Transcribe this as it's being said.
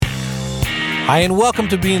Hi, and welcome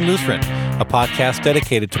to Being Lutheran, a podcast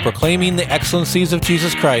dedicated to proclaiming the excellencies of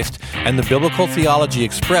Jesus Christ and the biblical theology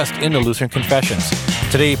expressed in the Lutheran confessions.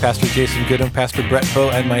 Today, Pastor Jason Goodham, Pastor Brett Bowe,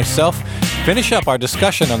 and myself finish up our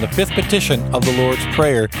discussion on the fifth petition of the Lord's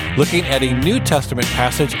Prayer, looking at a New Testament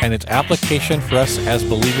passage and its application for us as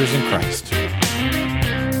believers in Christ.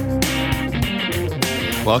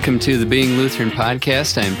 Welcome to the Being Lutheran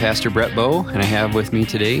podcast. I'm Pastor Brett Bowe, and I have with me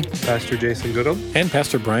today Pastor Jason Goodham. And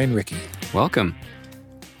Pastor Brian Rickey. Welcome.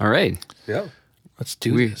 All right. Yeah. Let's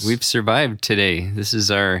do this. We've survived today. This is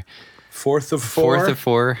our Fourth of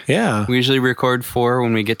four. Yeah. We usually record 4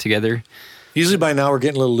 when we get together. Usually by now we're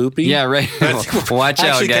getting a little loopy. Yeah, right. Watch out, Actually,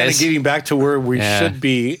 kind of guys. getting back to where we should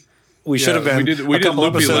be. We should have been We a did couple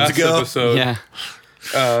loopy episodes last ago. episode.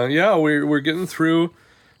 Yeah. We're getting through.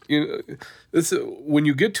 This when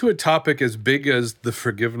you get to a topic as big as the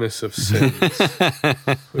forgiveness of sins,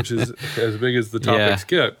 which is as big as the topics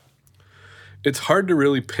get, it's hard to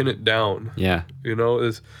really pin it down. Yeah.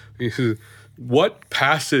 What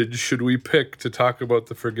passage should we pick to talk about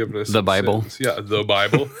the forgiveness The of Bible. sins? Yeah, the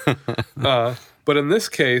Bible. But in this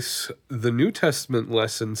case, the New Testament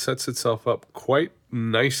lesson sets itself up quite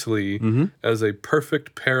nicely as a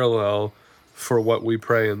perfect parallel for what we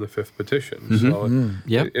pray in the fifth petition. So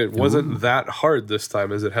Yep. it wasn't that hard this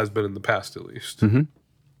time as it has been in the past, at least.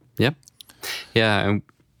 Yep. Yeah. And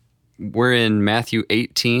we're in Matthew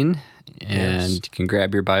 18, and you can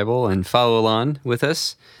grab your Bible and follow along with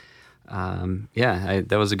us. That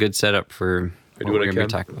was a good setup for what we're going to be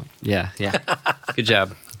talking about. Yeah. Good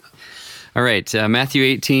job. All right, Matthew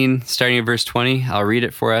 18, starting at verse 20, I'll read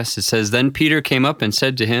it for us. It says, "Then Peter came up and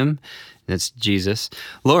said to him," that's Jesus,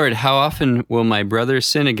 "Lord, how often will my brother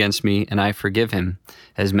sin against me and I forgive him?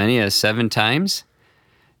 As many as 7 times?"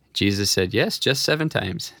 Jesus said, "Yes, just 7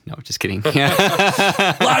 times." No, just kidding.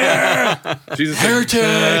 Liar! Jesus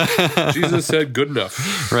Jesus said, "Good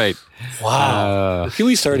enough." Right. Wow. Can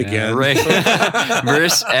we start again? Right.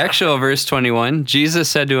 Verse 21, Jesus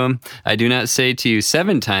said to him, "I do not say to you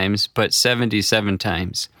 7 times, but 77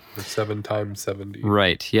 times. 7 times 70.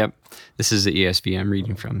 Right. Yep. This is the ESV I'm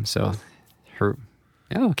reading from.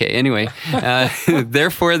 Anyway,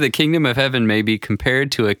 therefore the kingdom of heaven may be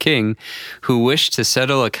compared to a king who wished to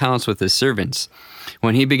settle accounts with his servants.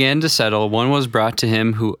 When he began to settle, one was brought to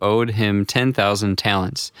him who owed him 10,000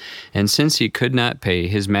 talents. And since he could not pay,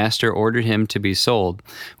 his master ordered him to be sold,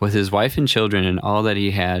 with his wife and children and all that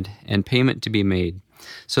he had, and payment to be made.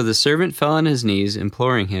 So the servant fell on his knees,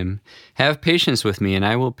 imploring him, 'Have patience with me, and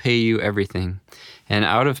I will pay you everything.' And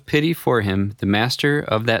out of pity for him, the master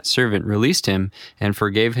of that servant released him and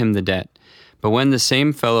forgave him the debt. But when the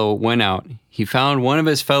same fellow went out, he found one of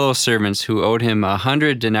his fellow servants who owed him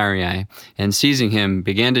 100 denarii, and seizing him,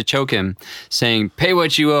 began to choke him, saying, 'Pay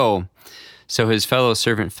what you owe.' So his fellow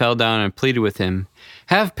servant fell down and pleaded with him,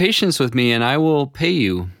 'Have patience with me, and I will pay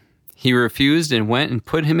you.' He refused and went and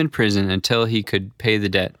put him in prison until he could pay the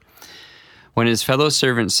debt. When his fellow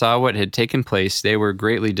servants saw what had taken place, they were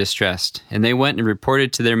greatly distressed, and they went and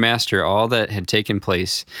reported to their master all that had taken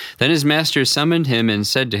place. Then his master summoned him and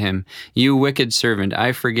said to him, 'You wicked servant,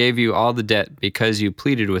 I forgave you all the debt because you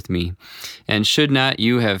pleaded with me. And should not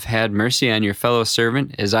you have had mercy on your fellow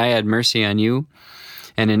servant as I had mercy on you?'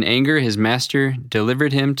 And in anger his master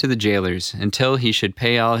delivered him to the jailers until he should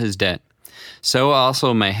pay all his debt. So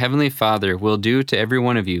also my heavenly Father will do to every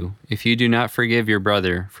one of you if you do not forgive your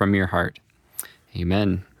brother from your heart."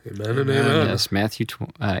 Amen. Amen and amen. Yes, Matthew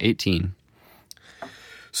 18.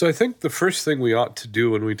 So I think the first thing we ought to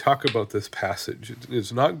do when we talk about this passage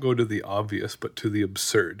is not go to the obvious, but to the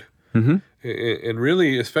absurd. And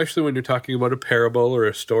really, especially when you're talking about a parable or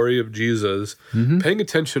a story of Jesus, paying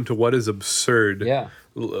attention to what is absurd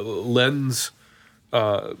lends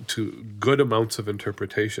to good amounts of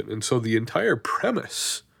interpretation. And so the entire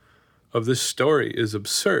premise of this story is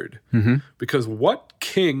absurd. Because what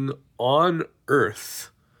king on earth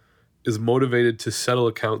is motivated to settle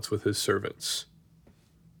accounts with his servants?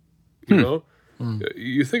 You know?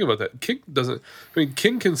 You think about that.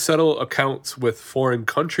 King can settle accounts with foreign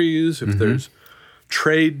countries if there's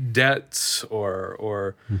trade debts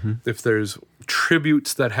or if there's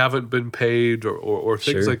tributes that haven't been paid or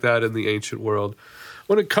things like that in the ancient world.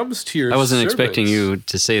 When it comes to your I wasn't servants, expecting you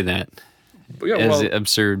to say that as an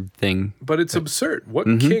absurd thing. But it's absurd. What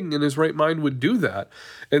king in his right mind would do that?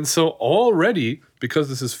 And so already, because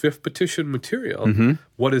this is fifth petition material,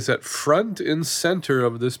 what is at front and center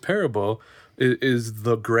of this parable is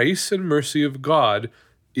the grace and mercy of God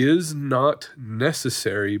is not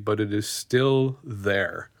necessary, but it is still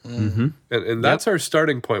there. Mm-hmm. And that's our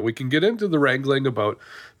starting point. We can get into the wrangling about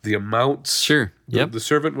the amounts. Sure. The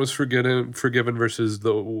servant was forgiven versus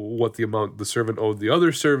what the amount the servant owed the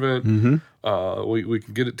other servant. Mm-hmm. We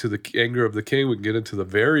can get it to the anger of the king. We can get into the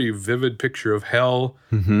very vivid picture of hell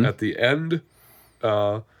at the end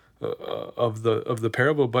of the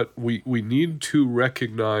parable. But we need to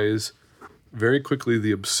recognize very quickly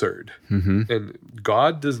the absurd. Mm-hmm. And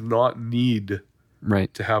God does not need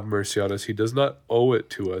to have mercy on us. He does not owe it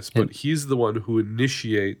to us, but he's the one who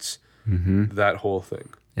initiates that whole thing.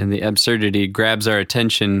 And the absurdity grabs our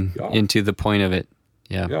attention into the point of it.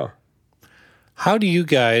 Yeah. How do you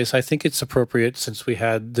guys, I think it's appropriate since we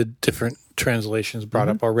had the different translations brought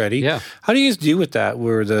up already. Yeah. How do you guys deal with that?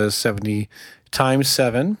 Where the 70 times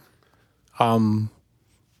 7,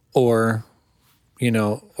 or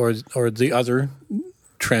the other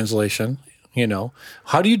translation,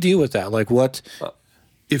 how do you deal with that? Like what?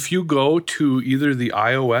 If you go to either the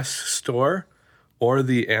iOS store or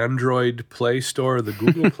the Android Play Store or the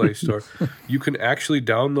Google Play Store, you can actually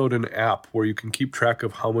download an app where you can keep track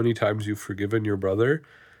of how many times you've forgiven your brother.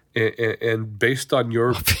 And based on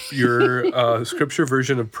your scripture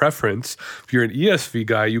version of preference, if you're an ESV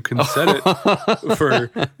guy, you can set it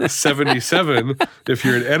for 77. If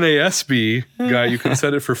you're an NASB guy, you can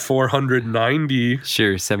set it for 490.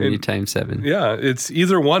 Sure, 70 times 7. Yeah, it's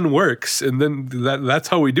either one works, and then that's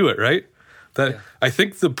how we do it, right? I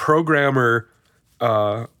think the programmer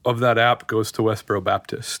of that app goes to Westboro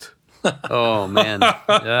Baptist. Oh, man.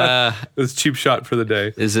 It's a cheap shot for the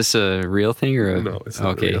day. Is this a real thing or No, it's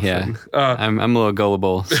not a real thing. I'm a little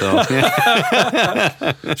gullible, so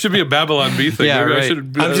It should be a Babylon Bee thing. Yeah, Maybe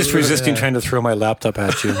right. I'm just resisting trying to throw my laptop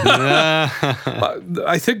at you.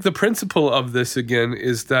 I think the principle of this, again,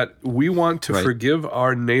 is that we want to forgive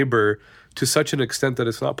our neighbor to such an extent that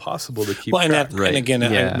it's not possible to keep track. And again,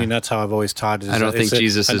 I mean, that's how I've always taught. I don't think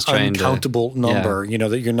Jesus is trying to... uncountable number,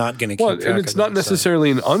 that you're not going to keep track of. And it's not necessarily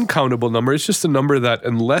an uncountable number. It's just a number that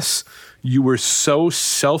unless you were so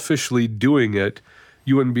selfishly doing it,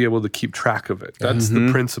 you wouldn't be able to keep track of it. That's the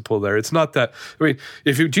principle there. It's not that... I mean,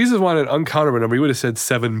 if Jesus wanted an uncountable number, he would have said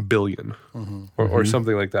 7 billion or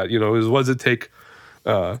something like that. What does it take...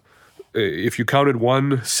 if you counted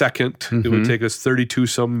 1 second, it would take us 32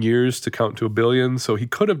 some years to count to 1 billion. So he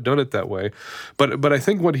could have done it that way. But I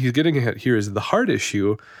think what he's getting at here is the heart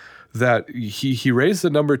issue, that he raised the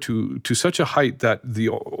number to such a height that the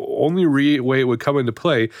only way it would come into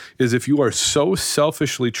play is if you are so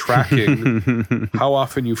selfishly tracking how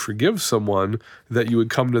often you forgive someone that you would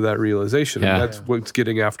come to that realization. And that's what's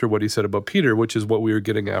getting after what he said about Peter, which is what we were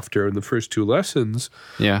getting after in the first 2 lessons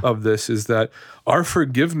of this, is that our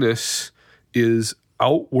forgiveness is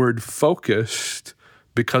outward focused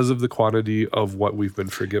because of the quantity of what we've been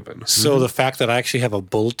forgiven. So the fact that I actually have a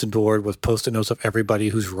bulletin board with Post-it notes of everybody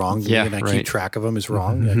who's wronged me and I keep track of them is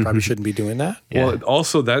wrong. I probably shouldn't be doing that. Yeah. Well,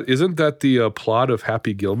 also, isn't that the plot of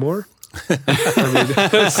Happy Gilmore? So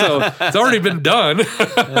it's already been done. Isn't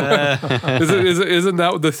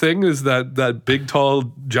that the thing? Is that big,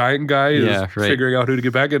 tall, giant guy is figuring out who to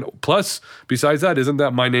get back? And plus, besides that, isn't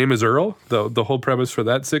that My Name Is Earl? The whole premise for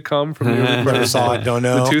that sitcom from I don't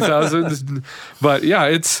know. the 2000s. But yeah,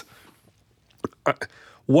 it's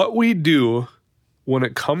what we do when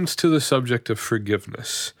it comes to the subject of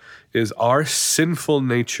forgiveness is our sinful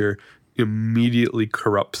nature immediately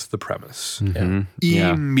corrupts the premise.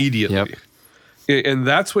 Immediately. And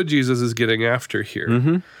that's what Jesus is getting after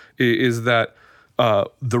here, is that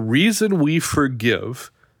the reason we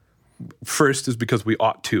forgive first is because we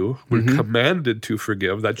ought to. We're commanded to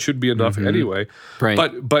forgive. That should be enough anyway.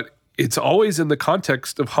 Right. But it's always in the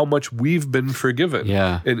context of how much we've been forgiven.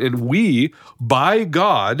 Yeah. And we, by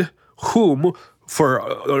God, whom for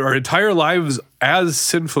our entire lives as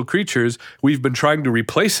sinful creatures, we've been trying to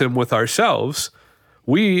replace him with ourselves.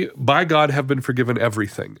 We, by God, have been forgiven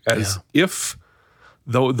everything, as if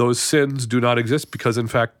those sins do not exist, because in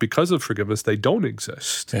fact, because of forgiveness, they don't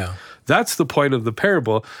exist. Yeah. That's the point of the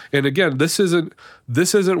parable. And again, this isn't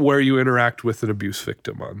where you interact with an abuse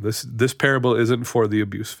victim on. This parable isn't for the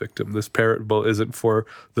abuse victim. This parable isn't for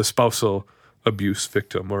the spousal abuse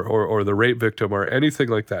victim or the rape victim or anything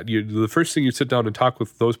like that. The first thing you sit down and talk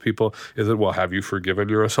with those people is that, well, have you forgiven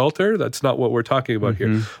your assaulter? That's not what we're talking about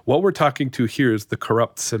here. What we're talking to here is the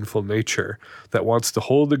corrupt, sinful nature that wants to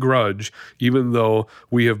hold a grudge, even though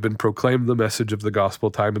we have been proclaimed the message of the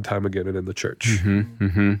gospel time and time again and in the church.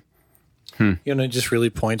 It just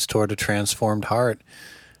really points toward a transformed heart.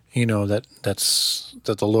 That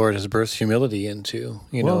the Lord has birthed humility into,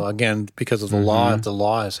 again, because of the law. If the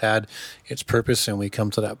law has had its purpose and we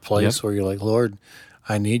come to that place where you're like, Lord,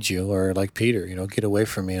 I need you, or like Peter, get away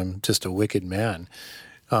from me, I'm just a wicked man.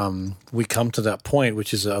 We come to that point,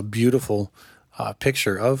 which is a beautiful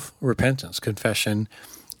picture of repentance, confession,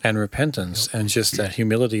 and repentance, and just that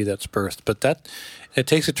humility that's birthed. But it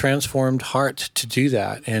takes a transformed heart to do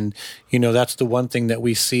that. And, that's the one thing that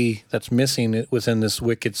we see that's missing within this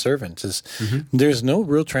wicked servant is there's no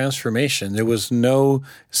real transformation. There was no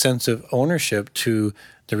sense of ownership to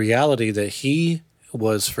the reality that he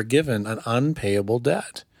was forgiven an unpayable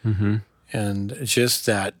debt. And just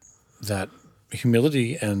that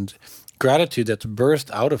humility and gratitude that's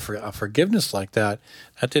birthed out of forgiveness like that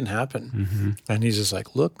didn't happen. And he's just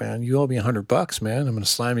like, look, man, you owe me $100, man. I'm going to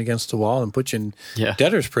slam you against the wall and put you in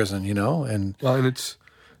debtor's prison,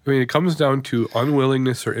 and it comes down to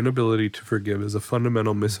unwillingness or inability to forgive is a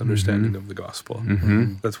fundamental misunderstanding of the gospel.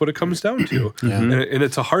 That's what it comes down to. And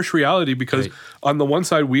it's a harsh reality because on the one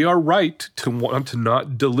side, we are right to want to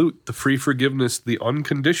not dilute the free forgiveness, the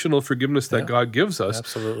unconditional forgiveness that God gives us.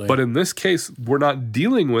 Absolutely. But in this case, we're not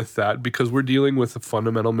dealing with that because we're dealing with a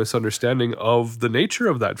fundamental misunderstanding of the nature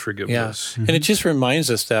of that forgiveness. And it just reminds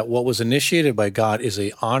us that what was initiated by God is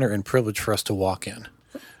an honor and privilege for us to walk in,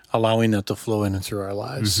 allowing that to flow in and through our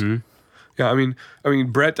lives. Yeah, I mean,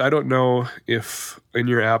 Brett, I don't know if in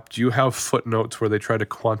your app, do you have footnotes where they try to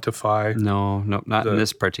quantify? No, not in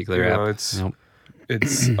this particular app.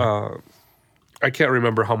 It's I can't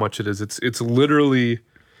remember how much it is. It's literally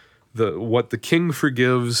what the king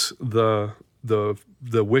forgives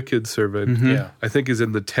the wicked servant, I think is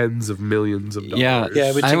in the tens of millions of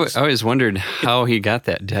dollars. I always wondered how he got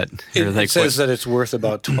that debt. It says that it's worth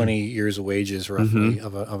about 20 years' wages, roughly,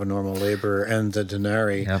 of a normal laborer, and the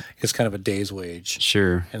denarii is kind of a day's wage.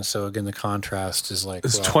 Sure. And so, again, the contrast is like...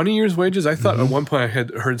 It's 20 years' wages? I thought at one point I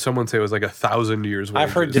had heard someone say it was like 1,000 years' wages.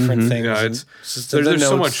 I've heard different things. Yeah, there's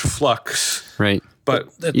so much flux. Right. But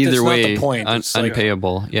either way, not the point.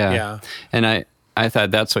 Unpayable. Yeah. And I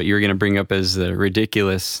thought that's what you were going to bring up as the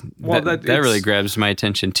ridiculous. Well, that really grabs my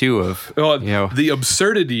attention too. Of the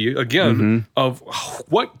absurdity again of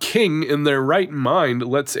what king in their right mind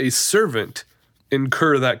lets a servant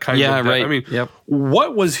incur that kind of debt. Right. I mean,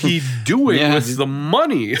 what was he doing with the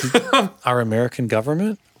money? Our American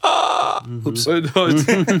government. Oops. I was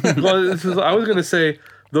going to say.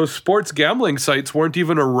 Those sports gambling sites weren't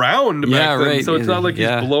even around back then, so it's not like he's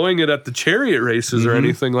blowing it at the chariot races or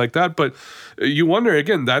anything like that. But you wonder,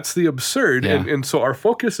 again, that's the absurd. And so our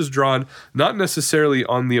focus is drawn not necessarily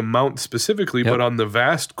on the amount specifically, but on the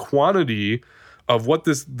vast quantity of what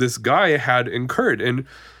this guy had incurred. And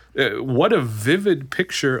what a vivid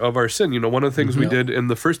picture of our sin. One of the things we did in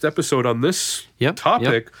the first episode on this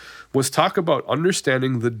topic was talk about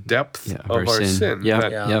understanding the depth of our sin.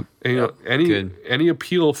 Any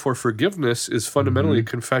appeal for forgiveness is fundamentally a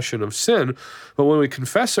confession of sin. But when we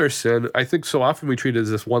confess our sin, I think so often we treat it as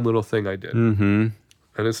this one little thing I did. And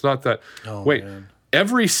it's not that,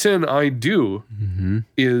 every sin I do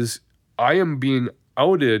is I am being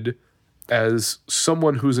outed as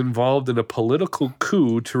someone who's involved in a political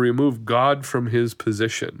coup to remove God from his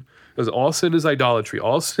position. Because all sin is idolatry.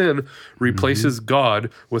 All sin replaces God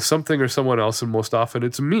with something or someone else, and most often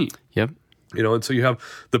it's me. And so you have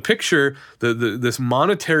the picture, this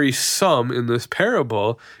monetary sum in this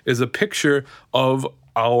parable is a picture of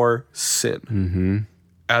our sin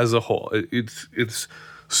as a whole. It's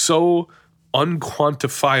so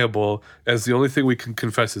unquantifiable as the only thing we can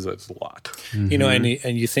confess is that it's a lot.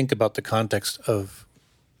 And you think about the context of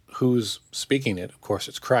who's speaking it. Of course,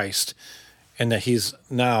 it's Christ. And that he's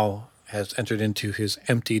now has entered into his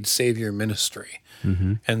emptied Savior ministry.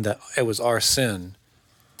 And that it was our sin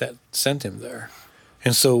that sent him there.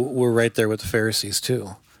 And so we're right there with the Pharisees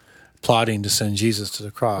too, plotting to send Jesus to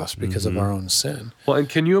the cross because of our own sin. Well, and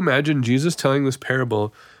can you imagine Jesus telling this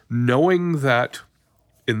parable, knowing that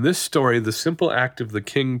in this story, the simple act of the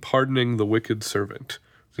king pardoning the wicked servant,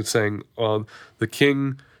 it's saying the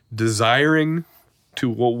king desiring to,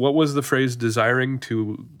 what was the phrase, desiring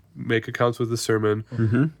to make accounts with the sermon,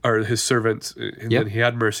 or his servants, and then he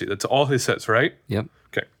had mercy. That's all he says, right?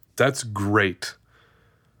 Okay, that's great.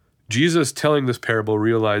 Jesus telling this parable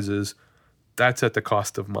realizes that's at the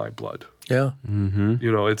cost of my blood. It's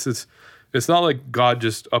not like God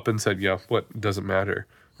just up and said, what doesn't matter.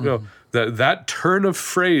 That turn of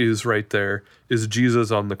phrase right there is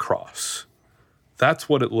Jesus on the cross. That's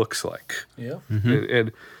what it looks like.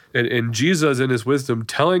 And Jesus in his wisdom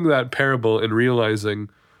telling that parable and realizing,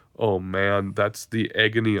 oh man, that's the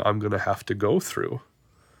agony I'm going to have to go through.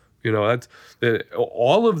 You know,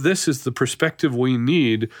 all of this is the perspective we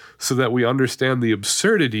need so that we understand the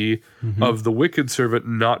absurdity of the wicked servant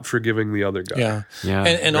not forgiving the other guy. Yeah,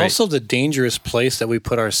 And right. also the dangerous place that we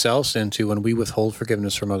put ourselves into when we withhold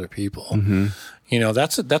forgiveness from other people. You know,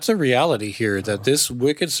 that's a reality here, that this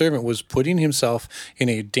wicked servant was putting himself in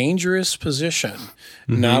a dangerous position,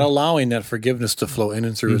 not allowing that forgiveness to flow in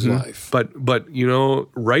and through his life. But you know,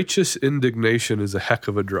 righteous indignation is a heck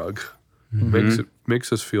of a drug.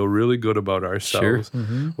 Makes us feel really good about ourselves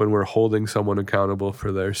when we're holding someone accountable for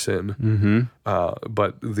their sin.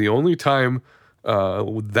 But the only time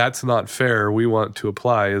that's not fair we want to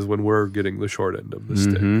apply is when we're getting the short end of the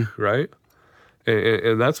stick, right?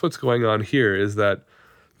 And that's what's going on here, is that,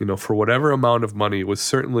 you know, for whatever amount of money, it was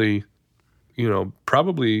certainly, you know,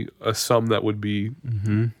 probably a sum that would be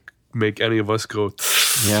make any of us go,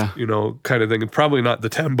 you know, kind of thing. And probably not the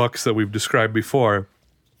 $10 that we've described before.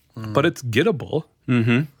 But it's gettable.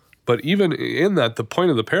 But even in that, the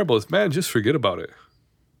point of the parable is, man, just forget about it.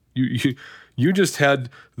 You just had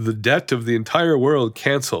the debt of the entire world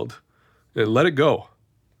canceled. And let it go.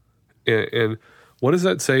 And what does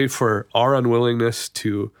that say for our unwillingness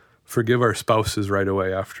to forgive our spouses right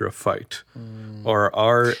away after a fight? Or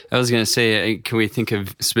our... I was going to say, can we think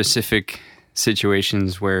of specific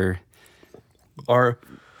situations where...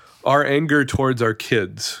 Our anger towards our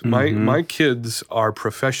kids. My kids are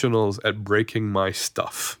professionals at breaking my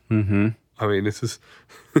stuff. I mean, this is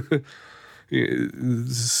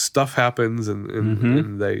stuff happens,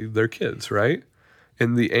 and they're kids, right?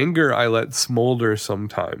 And the anger I let smolder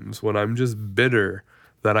sometimes when I'm just bitter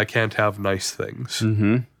that I can't have nice things.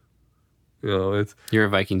 You know, You're a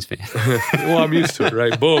Vikings fan. well, I'm used to it,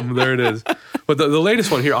 right? Boom, there it is. But the latest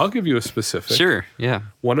one here, I'll give you a specific. Sure, yeah.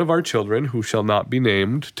 One of our children, who shall not be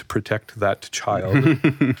named to protect that child,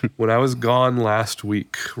 when I was gone last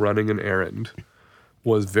week running an errand,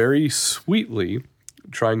 was very sweetly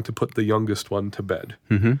trying to put the youngest one to bed.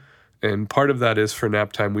 And part of that is for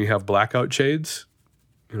nap time, we have blackout shades,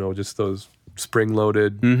 you know, just those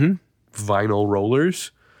spring-loaded vinyl rollers.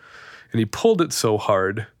 And he pulled it so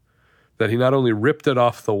hard that he not only ripped it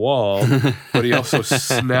off the wall, but he also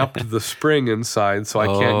snapped the spring inside, so I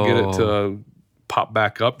can't get it to pop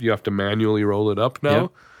back up. You have to manually roll it up now.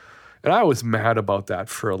 Yep. And I was mad about that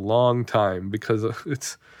for a long time because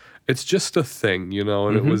it's just a thing, you know,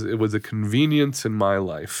 and it was a convenience in my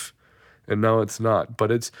life. And now it's not.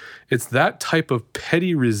 But it's that type of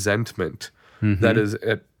petty resentment that is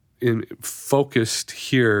focused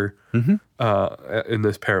here in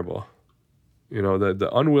this parable. You know, the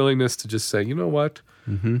unwillingness to just say, you know what,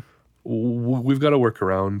 we've got a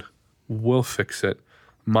workaround. We'll fix it.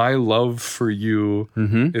 My love for you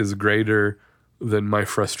is greater than my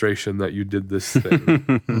frustration that you did this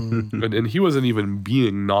thing. And he wasn't even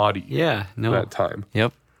being naughty that time.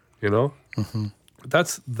 Yep. You know?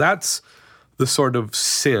 That's the sort of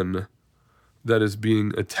sin that is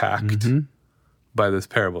being attacked by this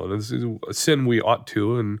parable. And it's a sin we ought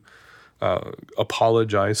to and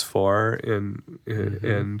apologize for, and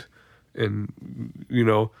you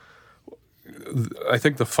know, I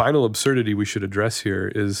think the final absurdity we should address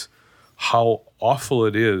here is how awful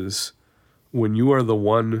it is when you are the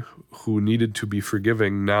one who needed to be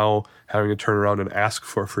forgiving, now having to turn around and ask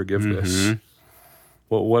for forgiveness.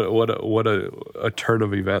 What a turn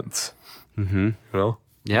of events. You know?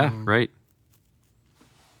 Yeah, right.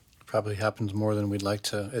 Probably happens more than we'd like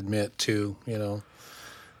to admit to, you know.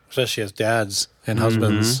 Especially as dads and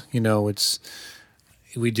husbands, you know, it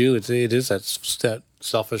is that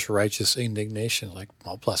selfish, righteous indignation. Like,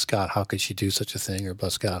 well, bless God, how could she do such a thing? Or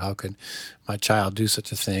bless God, how could my child do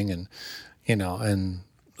such a thing? And, you know, and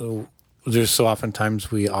there's so often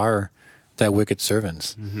times we are that wicked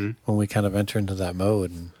servants when we kind of enter into that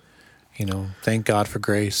mode. And, you know, thank God for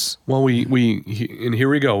grace. Well, and here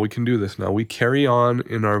we go. We can do this now. We carry on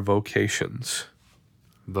in our vocations.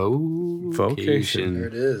 Vocation. There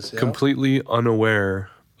it is. Yeah. Completely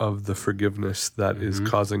unaware of the forgiveness that is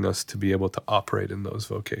causing us to be able to operate in those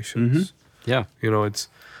vocations. Yeah. You know, it's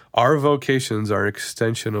our vocations are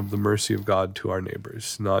extension of the mercy of God to our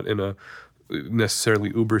neighbors, not in a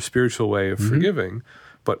necessarily uber spiritual way of forgiving,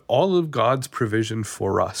 but all of God's provision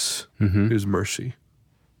for us is mercy.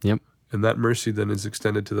 Yep. And that mercy then is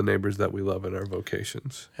extended to the neighbors that we love in our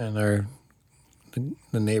vocations. And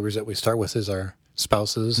the neighbors that we start with is our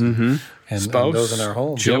spouses and those in our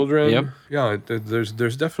home. Children. Yep. Yeah,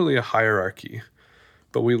 there's definitely a hierarchy.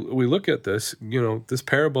 But we look at this, you know, this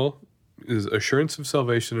parable is assurance of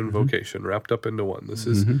salvation and vocation wrapped up into one. This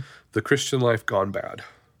is the Christian life gone bad.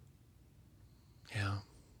 Yeah.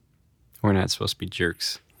 We're not supposed to be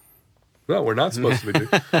jerks. No, we're not supposed to be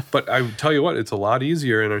jerks. But I tell you what, it's a lot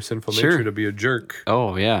easier in our sinful nature to be a jerk.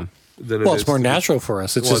 Oh, yeah. Than Well, it's more natural for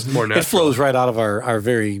us. It's just it's more natural. It flows right out of our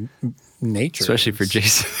very nature. Especially for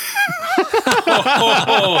Jason.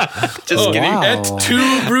 Just kidding. Wow. Et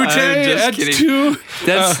tu, Brute. Et kidding. tu.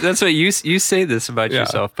 That's what you say this about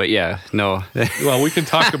yourself, but no. Well, we can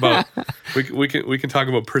talk about we can talk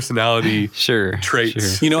about personality Sure.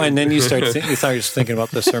 traits. Sure. You know, and then you start thinking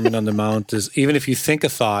about the Sermon on the Mount. Is even if you think a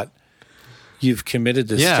thought, you've committed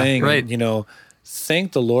this thing. Right. And, you know,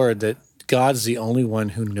 thank the Lord that God's the only one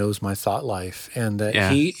who knows my thought life, and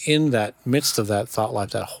that He, in that midst of that thought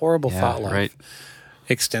life, that horrible thought life,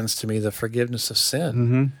 extends to me the forgiveness of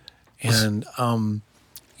sin. And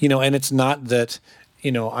you know, and it's not that,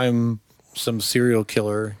 you know, I'm some serial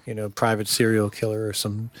killer, you know, private serial killer, or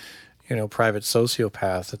some, you know, private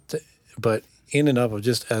sociopath, but in and of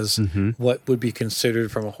just as what would be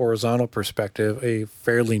considered from a horizontal perspective a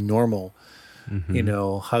fairly normal, you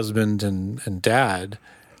know, husband and dad,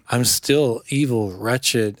 I'm still evil,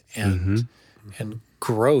 wretched, and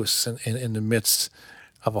gross in the midst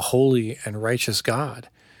of a holy and righteous God.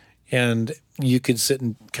 And you could sit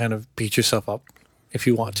and kind of beat yourself up if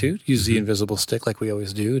you want to, use the invisible stick like we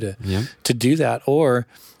always do to do that. Or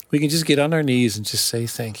we can just get on our knees and just say,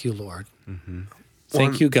 thank you, Lord.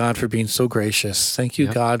 Thank you, God, for being so gracious. Thank you,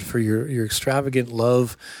 God, for your extravagant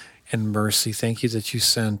love and mercy. Thank you that you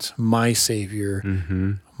sent my Savior,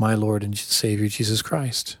 my Lord and Savior, Jesus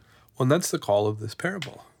Christ. Well, and that's the call of this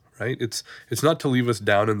parable, right? It's not to leave us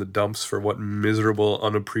down in the dumps for what miserable,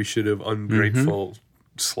 unappreciative, ungrateful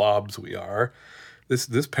slobs we are.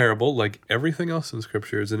 This parable, like everything else in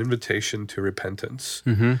Scripture, is an invitation to repentance.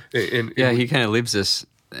 And he kind of leaves us.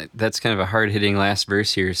 That's kind of a hard-hitting last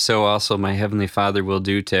verse here. So also my heavenly Father will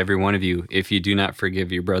do to every one of you if you do not forgive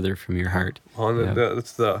your brother from your heart. Well,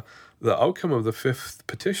 that's the outcome of the fifth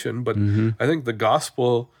petition, but I think the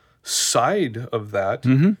gospel side of that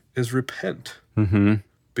is repent.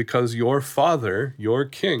 Because your Father, your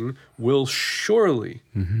King, will surely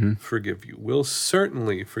forgive you, will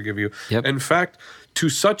certainly forgive you. In fact, to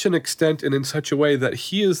such an extent and in such a way that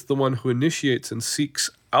He is the one who initiates and seeks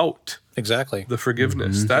out the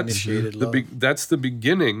forgiveness. That's the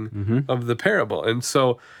beginning of the parable. And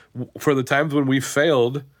so for the times when we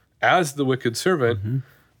failed as the wicked servant,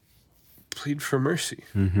 plead for mercy.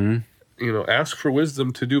 You know, ask for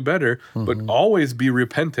wisdom to do better, but always be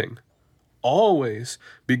repenting. Always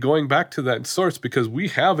be going back to that source, because we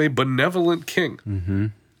have a benevolent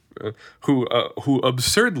King who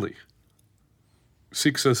absurdly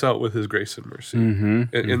seeks us out with His grace and mercy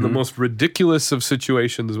in the most ridiculous of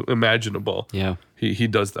situations imaginable. He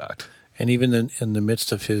does that, and even in the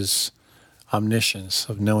midst of His omniscience,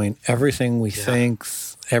 of knowing everything we think,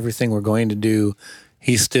 everything we're going to do,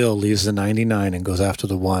 He still leaves the 99 and goes after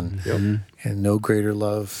the one. And no greater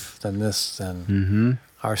love than this, than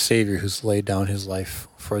our Savior, who's laid down His life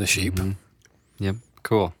for the sheep.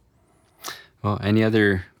 Cool. Well, any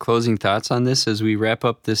other closing thoughts on this as we wrap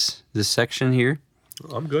up this section here?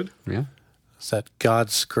 I'm good. It's that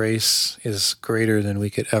God's grace is greater than we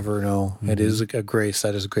could ever know. It is a grace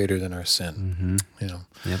that is greater than our sin. You know.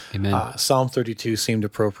 Amen. Psalm 32 seemed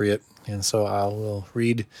appropriate, and so I will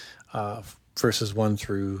read verses 1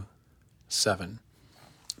 through 7.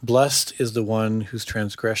 Blessed is the one whose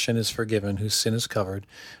transgression is forgiven, whose sin is covered.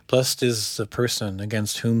 Blessed is the person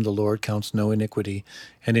against whom the Lord counts no iniquity,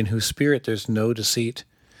 and in whose spirit there's no deceit.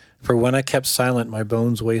 For when I kept silent, my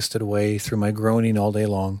bones wasted away through my groaning all day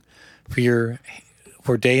long.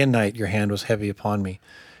 For day and night your hand was heavy upon me.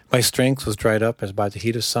 My strength was dried up as by the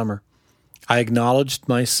heat of summer. I acknowledged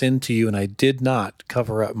my sin to you, and I did not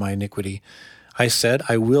cover up my iniquity. I said,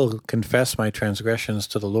 I will confess my transgressions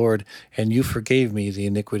to the Lord, and you forgave me the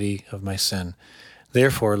iniquity of my sin.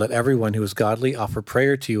 Therefore, let everyone who is godly offer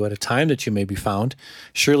prayer to you at a time that you may be found.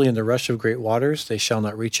 Surely in the rush of great waters they shall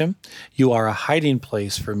not reach him. You are a hiding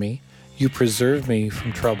place for me. You preserve me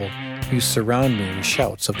from trouble. You surround me with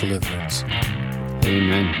shouts of deliverance.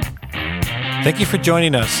 Amen. Thank you for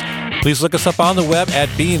joining us. Please look us up on the web at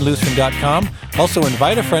beinglutheran.com. Also,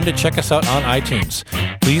 invite a friend to check us out on iTunes.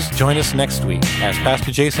 Please join us next week as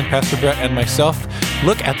Pastor Jason, Pastor Brett, and myself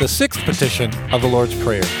look at the sixth petition of the Lord's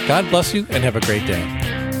Prayer. God bless you and have a great day.